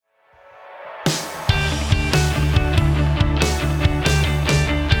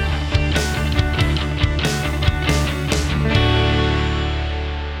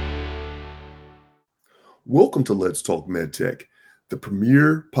Welcome to Let's Talk MedTech, the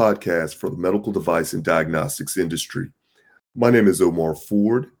premier podcast for the medical device and diagnostics industry. My name is Omar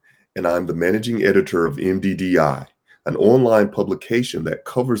Ford, and I'm the managing editor of MDDI, an online publication that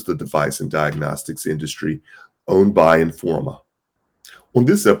covers the device and diagnostics industry owned by Informa. On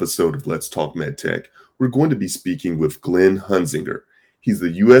this episode of Let's Talk MedTech, we're going to be speaking with Glenn Hunzinger. He's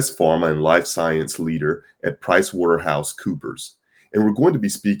the U.S. Pharma and Life Science leader at PricewaterhouseCoopers. And we're going to be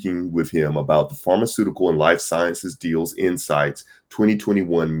speaking with him about the Pharmaceutical and Life Sciences Deals Insights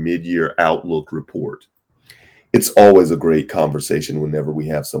 2021 Mid-Year Outlook Report. It's always a great conversation whenever we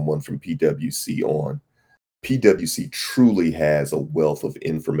have someone from PwC on. PwC truly has a wealth of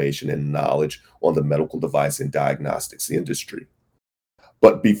information and knowledge on the medical device and diagnostics industry.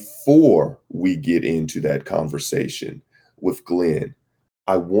 But before we get into that conversation with Glenn,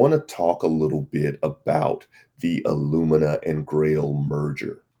 I want to talk a little bit about the Illumina and Grail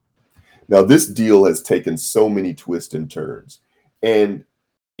merger. Now, this deal has taken so many twists and turns, and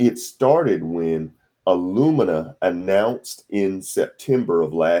it started when Illumina announced in September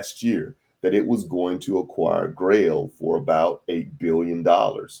of last year that it was going to acquire Grail for about $8 billion.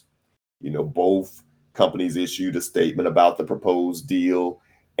 Both companies issued a statement about the proposed deal,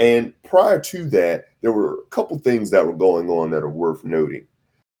 and prior to that, there were a couple things that were going on that are worth noting.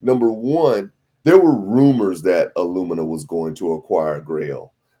 Number one, there were rumors that Illumina was going to acquire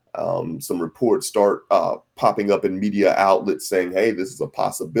Grail. Some reports start popping up in media outlets saying, hey, this is a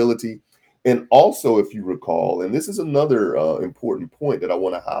possibility. And also, if you recall, and this is another important point that I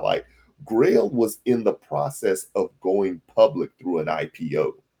want to highlight, Grail was in the process of going public through an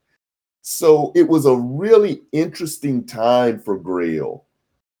IPO. So it was a really interesting time for Grail.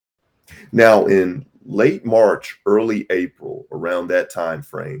 Now, in late March, early April, around that time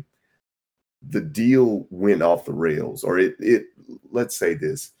frame, the deal went off the rails, or let's say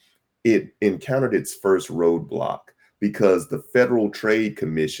this, it encountered its first roadblock because the Federal Trade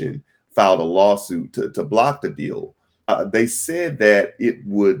Commission filed a lawsuit to block the deal. They said that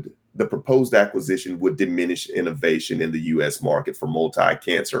the proposed acquisition would diminish innovation in the U.S. market for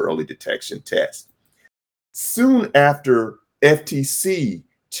multi-cancer early detection tests. Soon after FTC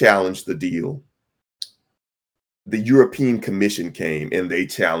challenged the deal, the European Commission came and they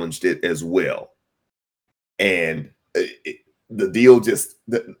challenged it as well. And the deal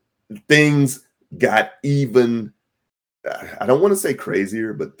things got even, I don't want to say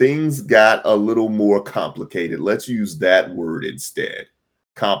crazier, but things got a little more complicated. Let's use that word instead,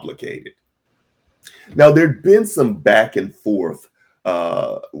 complicated. Now, there'd been some back and forth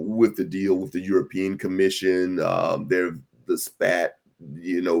with the deal with the European Commission. The spat,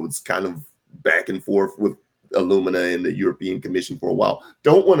 it's kind of back and forth with Illumina and the European Commission for a while.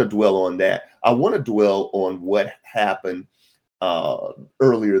 Don't want to dwell on that. I want to dwell on what happened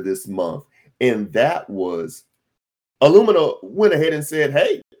earlier this month. And that was Illumina went ahead and said,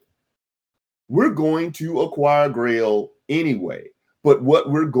 hey, we're going to acquire Grail anyway. But what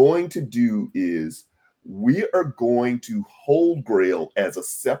we're going to do is we are going to hold Grail as a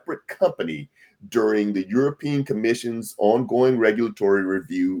separate company during the European Commission's ongoing regulatory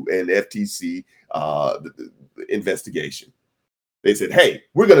review and FTC investigation. They said, hey,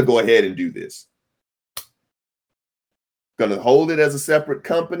 we're going to go ahead and do this. Going to hold it as a separate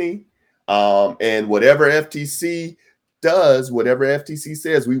company. And whatever FTC does, whatever FTC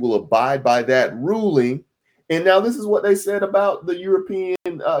says, we will abide by that ruling. And now this is what they said about the European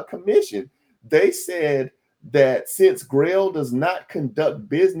Commission. They said that since Grail does not conduct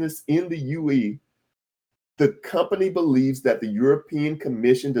business in the UE, the company believes that the European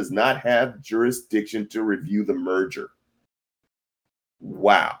Commission does not have jurisdiction to review the merger.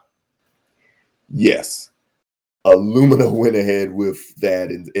 Wow. Yes. Illumina went ahead with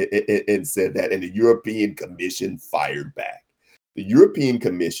that and said that, and the European Commission fired back. The European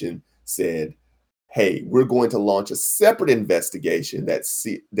Commission said, hey, we're going to launch a separate investigation that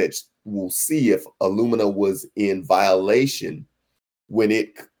will see if Illumina was in violation when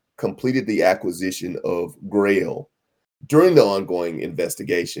it completed the acquisition of Grail during the ongoing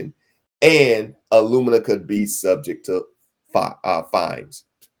investigation, and Illumina could be subject to fines.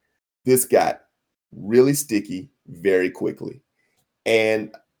 This got really sticky very quickly.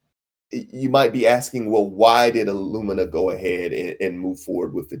 And you might be asking, well, why did Illumina go ahead and move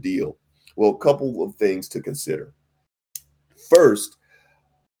forward with the deal? Well, a couple of things to consider. First,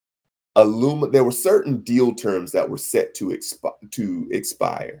 there were certain deal terms that were set to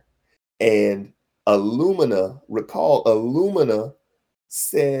expire. And Illumina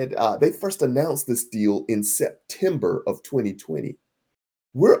said they first announced this deal in September of 2020.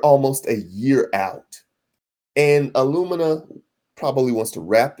 We're almost a year out. And Illumina probably wants to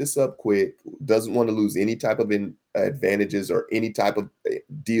wrap this up quick, doesn't want to lose any type of advantages or any type of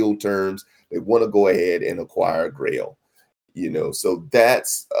deal terms. They want to go ahead and acquire Grail, so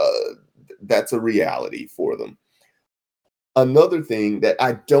that's a reality for them. Another thing that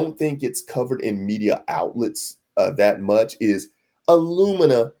I don't think it's covered in media outlets that much is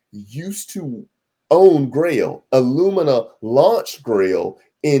Illumina used to own Grail. Illumina launched Grail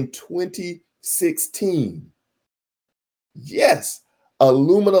in 2016. Yes,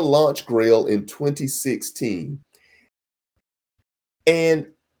 Illumina launched Grail in 2016. And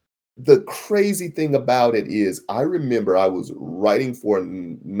the crazy thing about it is, I remember I was writing for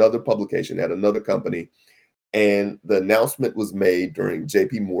another publication at another company, and the announcement was made during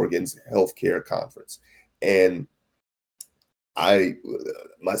JP Morgan's healthcare conference. And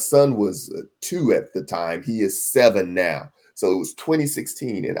my son was 2 at the time. He is 7 now. So it was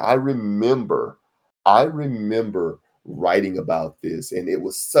 2016. And I remember writing about this, and it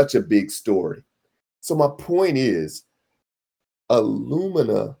was such a big story. So my point is,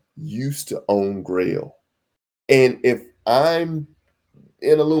 Illumina used to own Grail. And if I'm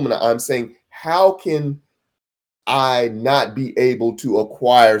in Illumina, I'm saying, how can I not be able to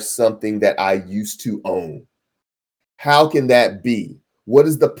acquire something that I used to own? How can that be? What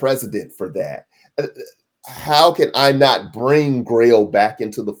is the precedent for that? How can I not bring Grail back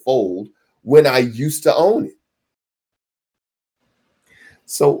into the fold when I used to own it?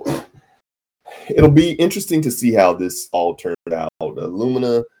 So it'll be interesting to see how this all turned out.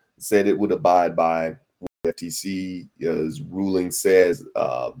 Illumina said it would abide by what the FTC's ruling says,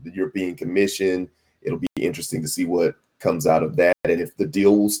 the European Commission. It'll be interesting to see what comes out of that, and if the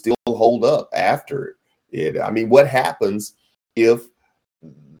deal will still hold up after it. I mean, what happens if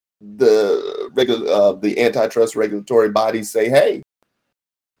the antitrust regulatory bodies say, "Hey,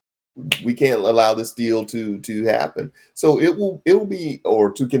 we can't allow this deal to happen"? So it will be,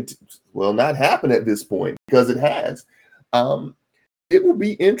 or not happen at this point, because it has. It will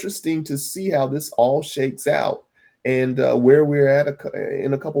be interesting to see how this all shakes out, and where we're at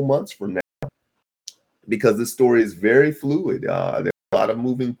in a couple months from now, because this story is very fluid. There are a lot of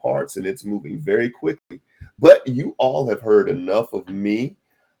moving parts, and it's moving very quickly. But you all have heard enough of me,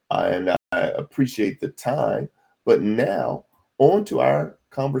 and I appreciate the time. But now, on to our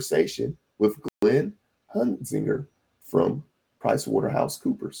conversation with Glenn Hunzinger from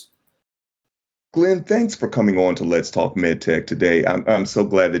PricewaterhouseCoopers. Glenn, thanks for coming on to Let's Talk MedTech today. I'm so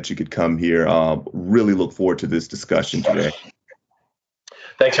glad that you could come here. Really look forward to this discussion today.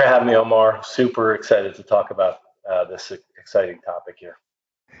 Thanks for having me, Omar. Super excited to talk about this exciting topic here.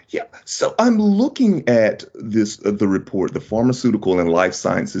 Yeah, so I'm looking at the report, the Pharmaceutical and Life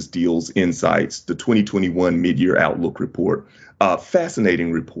Sciences Deals Insights, the 2021 Mid-Year Outlook Report.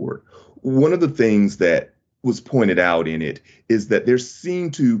 Fascinating report. One of the things that was pointed out in it is that there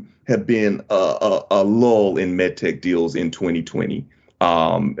seemed to have been a lull in medtech deals in 2020,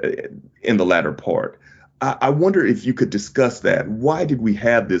 in the latter part. I wonder if you could discuss that. Why did we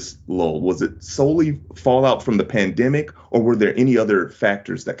have this lull? Was it solely fallout from the pandemic, or were there any other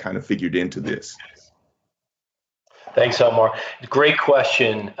factors that kind of figured into this? Thanks, Omar. Great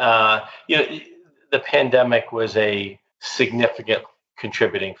question. The pandemic was a significant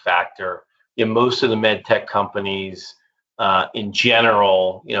contributing factor. Most of the med tech companies, in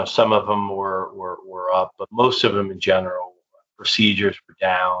general, some of them were up, but most of them in general, procedures were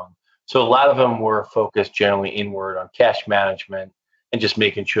down. So a lot of them were focused generally inward on cash management and just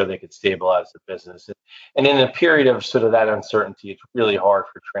making sure they could stabilize the business. And in a period of sort of that uncertainty, it's really hard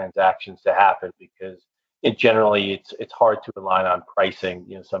for transactions to happen, because generally it's hard to align on pricing.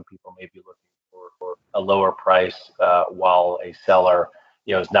 Some people may be looking for a lower price, while a seller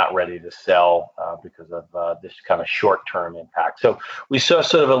is not ready to sell because of this kind of short-term impact. So we saw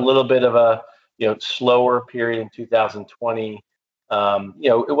sort of a little bit of a slower period in 2020.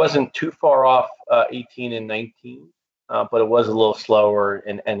 It wasn't too far off 18 and 19, but it was a little slower.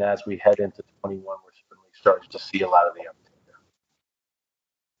 And as we head into 21, we're certainly starting to see a lot of the uptake there.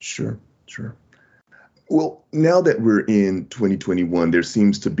 Sure. Well, now that we're in 2021, there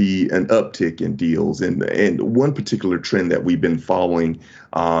seems to be an uptick in deals. And one particular trend that we've been following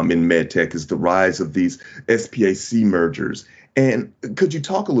in medtech is the rise of these SPAC mergers. And could you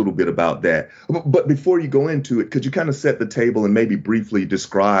talk a little bit about that? But before you go into it, could you kind of set the table and maybe briefly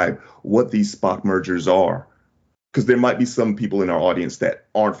describe what these SPAC mergers are? Because there might be some people in our audience that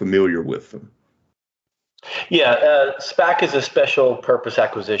aren't familiar with them. Yeah, SPAC is a special purpose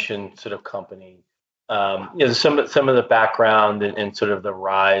acquisition sort of company. Some of the background and sort of the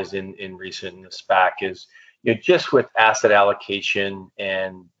rise in recent SPAC is just with asset allocation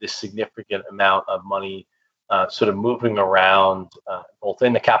and the significant amount of money sort of moving around both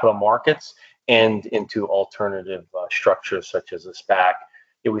in the capital markets and into alternative structures such as a SPAC.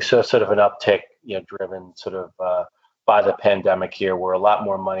 We saw sort of an uptick, driven sort of by the pandemic here, where a lot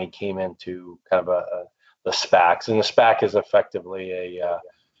more money came into kind of the SPACs, and the SPAC is effectively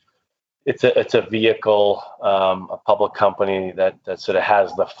it's a vehicle, a public company that sort of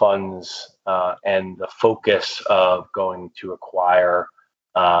has the funds and the focus of going to acquire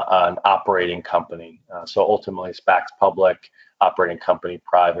an operating company. So ultimately, SPAC's public, operating company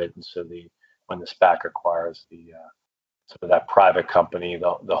private, and so when the SPAC acquires the sort of that private company,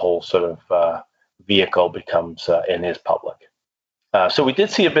 the whole sort of vehicle becomes and is public. So we did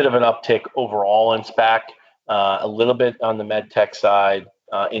see a bit of an uptick overall in SPAC, a little bit on the med tech side.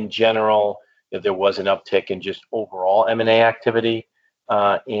 In general, there was an uptick in just overall M&A activity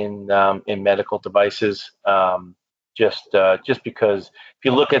in medical devices. Just because if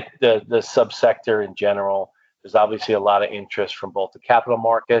you look at the subsector in general, there's obviously a lot of interest from both the capital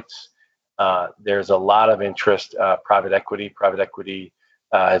markets. There's a lot of interest, private equity. Private equity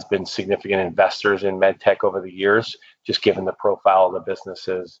has been significant investors in med tech over the years, just given the profile of the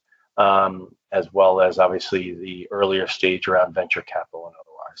businesses, as well as obviously the earlier stage around venture capital and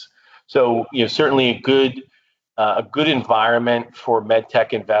otherwise. So, certainly a good environment for med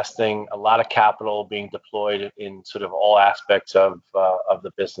tech investing. A lot of capital being deployed in sort of all aspects of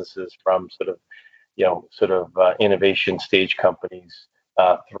the businesses, from sort of innovation stage companies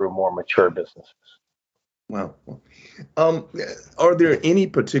through more mature businesses. Wow. Are there any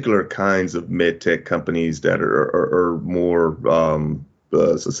particular kinds of med tech companies that are more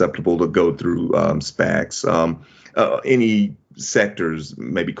susceptible to go through SPACs? Any sectors,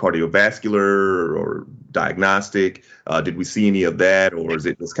 maybe cardiovascular or diagnostic? Did we see any of that, or is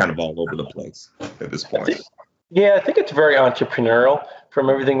it just kind of all over the place at this point? I think it's very entrepreneurial from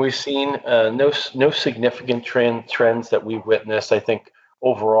everything we've seen. No significant trends that we've witnessed. I think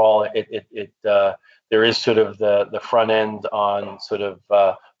overall, there is sort of the front end on sort of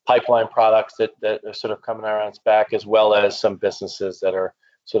pipeline products that are sort of coming around SPAC, as well as some businesses that are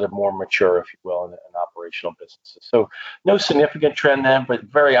sort of more mature, if you will, in operational businesses. So no significant trend then, but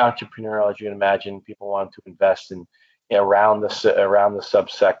very entrepreneurial, as you can imagine. People want to invest in around the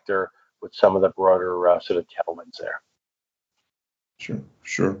subsector with some of the broader sort of tailwinds there.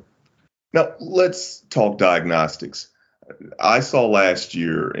 Sure. Now let's talk diagnostics. I saw last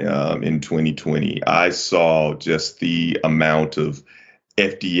year in 2020, I saw just the amount of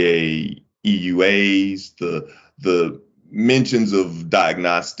FDA EUAs, the mentions of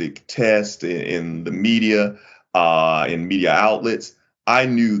diagnostic tests in the media, in media outlets. I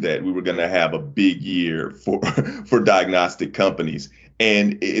knew that we were going to have a big year for diagnostic companies.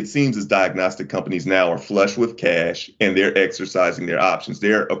 And it seems as diagnostic companies now are flush with cash and they're exercising their options.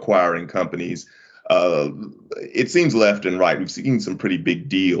 They're acquiring companies. It seems left and right. We've seen some pretty big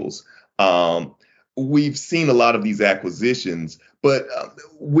deals. We've seen a lot of these acquisitions, but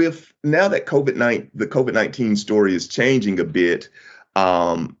with now that the COVID-19 story is changing a bit,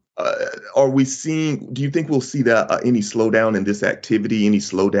 are we seeing? Do you think we'll see that any slowdown in this activity, any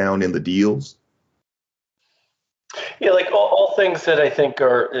slowdown in the deals? Yeah, like all things that I think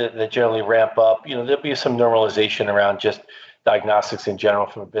are that generally ramp up. There'll be some normalization around just diagnostics in general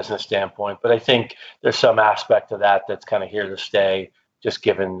from a business standpoint, but I think there's some aspect of that that's kind of here to stay, just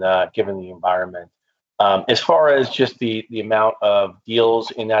given the environment. As far as just the amount of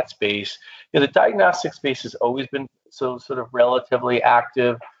deals in that space, the diagnostic space has always been sort of relatively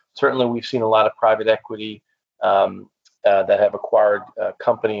active. Certainly, we've seen a lot of private equity that have acquired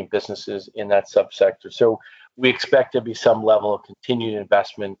company and businesses in that subsector. So we expect there to be some level of continued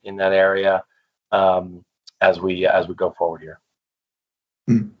investment in that area as we go forward here.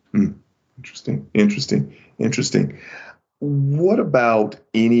 Mm-hmm. Interesting. What about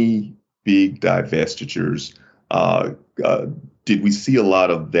any big divestitures? Did we see a lot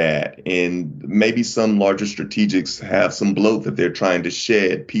of that? And maybe some larger strategics have some bloat that they're trying to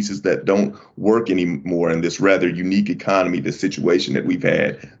shed, pieces that don't work anymore in this rather unique economy, the situation that we've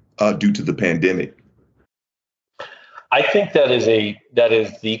had due to the pandemic. I think that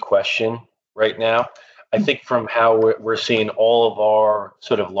is the question right now. I think from how we're seeing all of our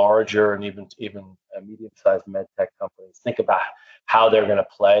sort of larger and even medium-sized med tech companies think about how they're going to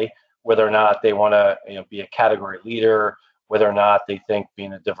play, whether or not they want to be a category leader, whether or not they think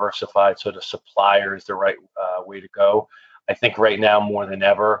being a diversified sort of supplier is the right way to go. I think right now more than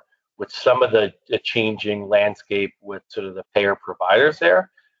ever, with some of the changing landscape with sort of the payer providers there,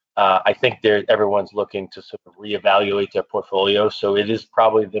 I think everyone's looking to sort of reevaluate their portfolio. So it is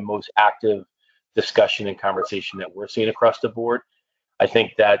probably the most active discussion and conversation that we're seeing across the board. I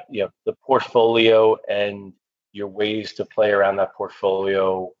think that the portfolio and your ways to play around that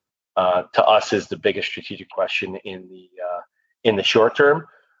portfolio, to us, is the biggest strategic question in the short term.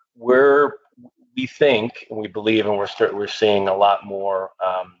 Where we think and we believe, and we're seeing a lot more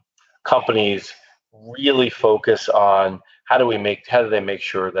companies really focus on how do they make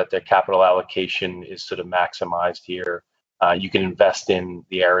sure that their capital allocation is sort of maximized here. You can invest in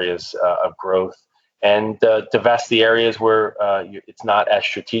the areas of growth and divest the areas where it's not as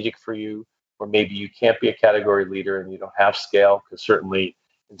strategic for you, or maybe you can't be a category leader and you don't have scale, because certainly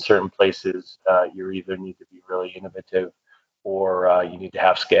in certain places you either need to be really innovative or you need to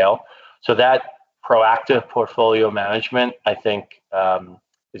have scale. So that proactive portfolio management, I think,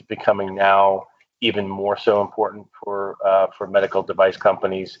 is becoming now even more so important for medical device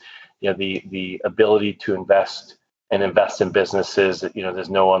companies. The ability to invest in businesses. There's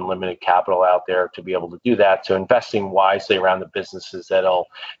no unlimited capital out there to be able to do that. So investing wisely around the businesses that'll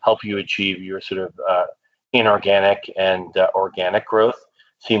help you achieve your sort of inorganic and organic growth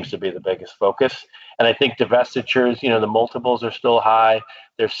seems to be the biggest focus. And I think divestitures, the multiples are still high.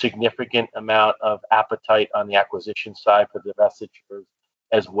 There's significant amount of appetite on the acquisition side for divestitures,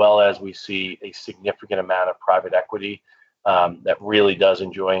 as well as we see a significant amount of private equity that really does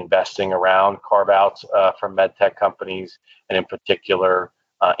enjoy investing around carve-outs from med tech companies, and in particular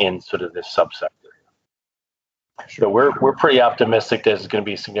in sort of this subsector. So we're pretty optimistic there's going to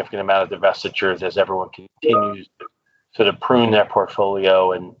be a significant amount of divestitures as everyone continues to sort of prune their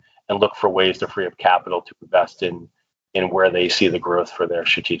portfolio and look for ways to free up capital to invest in where they see the growth for their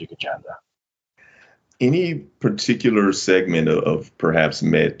strategic agenda. Any particular segment of perhaps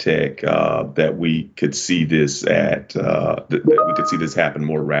med tech that we could see this that we could see this happen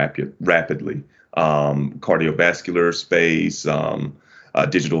more rapidly? Cardiovascular space,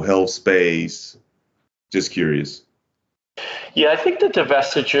 digital health space. Just curious. Yeah, I think the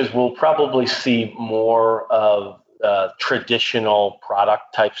divestitures will probably see more of traditional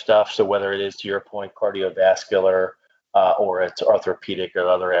product type stuff. So whether it is, to your point, cardiovascular or it's orthopedic or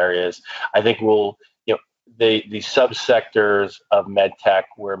other areas, I think the subsectors of med tech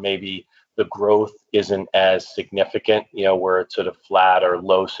where maybe the growth isn't as significant, where it's sort of flat or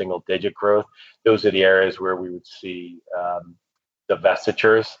low single digit growth, those are the areas where we would see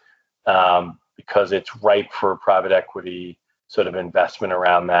divestitures because it's ripe for private equity sort of investment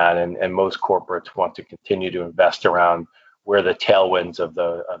around that. And most corporates want to continue to invest around where the tailwinds of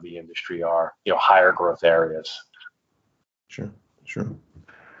the industry are, higher growth areas. Sure.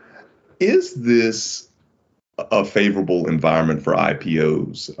 Is this a favorable environment for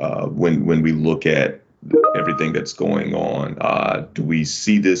IPOs when we look at everything that's going on? Do we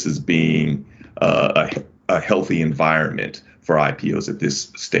see this as being a healthy environment for IPOs at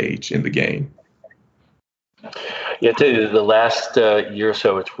this stage in the game? Yeah, the last year or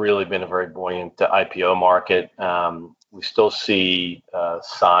so, it's really been a very buoyant IPO market. We still see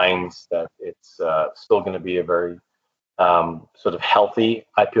signs that it's still going to be a very sort of healthy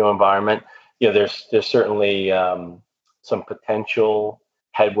IPO environment. There's certainly some potential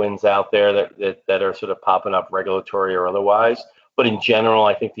headwinds out there that are sort of popping up, regulatory or otherwise. But in general,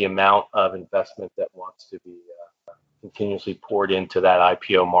 I think the amount of investment that wants to be continuously poured into that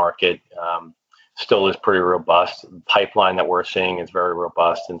IPO market still is pretty robust. The pipeline that we're seeing is very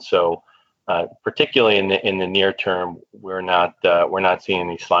robust, and so particularly in the near term, we're not seeing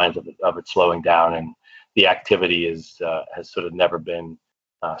any signs of it slowing down, and the activity has sort of never been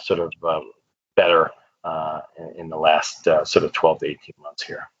better in the last sort of 12 to 18 months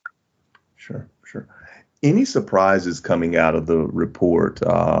here. Sure. Any surprises coming out of the report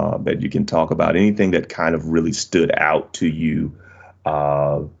that you can talk about? Anything that kind of really stood out to you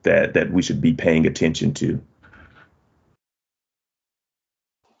that we should be paying attention to?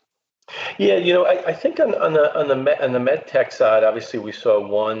 Yeah, I think on the med tech side, obviously we saw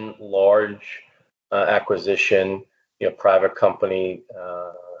one large acquisition, private company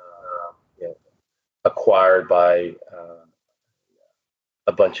acquired by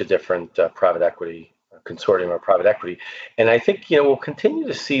a bunch of different private equity consortium of private equity, and I think we'll continue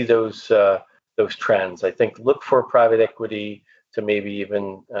to see those trends. I think look for private equity to maybe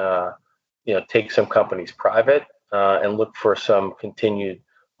even take some companies private and look for some continued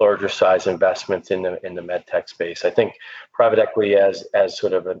larger size investments in the med tech space. I think private equity as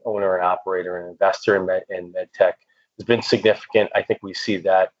sort of an owner and operator and investor in med tech has been significant. I think we see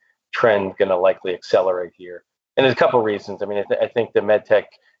that trend going to likely accelerate here, and there's a couple of reasons. I mean, I think the med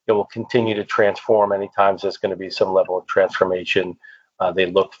tech will continue to transform. Anytime there's going to be some level of transformation, they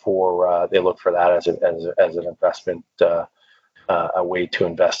look for that as an investment, a way to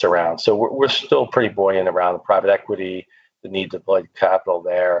invest around. So we're still pretty buoyant around the private equity, the need to deploy capital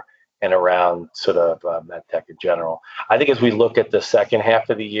there, and around sort of med tech in general. I think as we look at the second half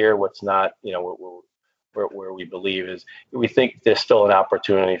of the year, what's not, where we believe is we think there's still an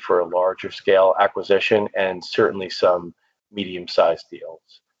opportunity for a larger scale acquisition and certainly some medium-sized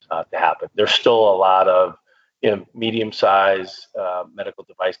deals to happen. There's still a lot of medium-sized medical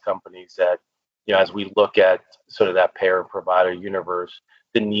device companies that, as we look at sort of that payer and provider universe,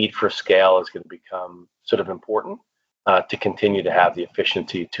 the need for scale is going to become sort of important to continue to have the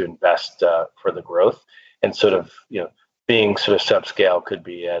efficiency to invest for the growth, and sort of being sort of subscale could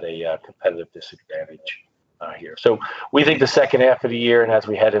be at a competitive disadvantage here. So we think the second half of the year and as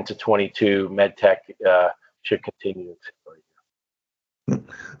we head into 22, MedTech should continue to accelerate.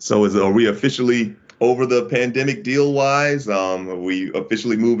 So are we officially over the pandemic deal wise? Are we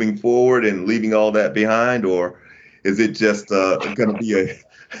officially moving forward and leaving all that behind, or is it just going to be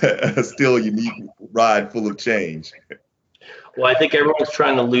a still unique ride full of change? Well, I think everyone's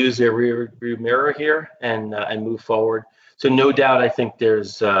trying to lose their rear mirror here and move forward. So no doubt, I think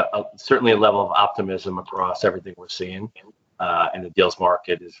there's certainly a level of optimism across everything we're seeing, and the deals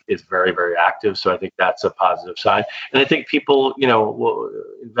market is very, very active. So I think that's a positive sign. And I think people,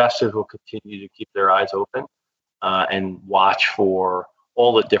 investors will continue to keep their eyes open and watch for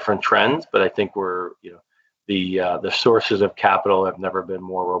all the different trends. But I think the sources of capital have never been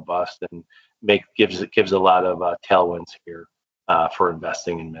more robust and gives a lot of tailwinds here for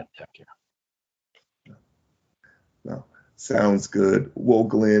investing in medtech here. No, sounds good. Well,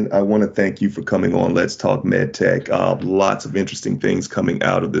 Glenn, I want to thank you for coming on Let's Talk MedTech. Lots of interesting things coming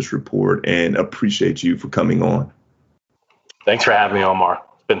out of this report, and appreciate you for coming on. Thanks for having me, Omar.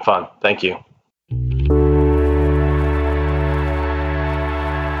 It's been fun. Thank you.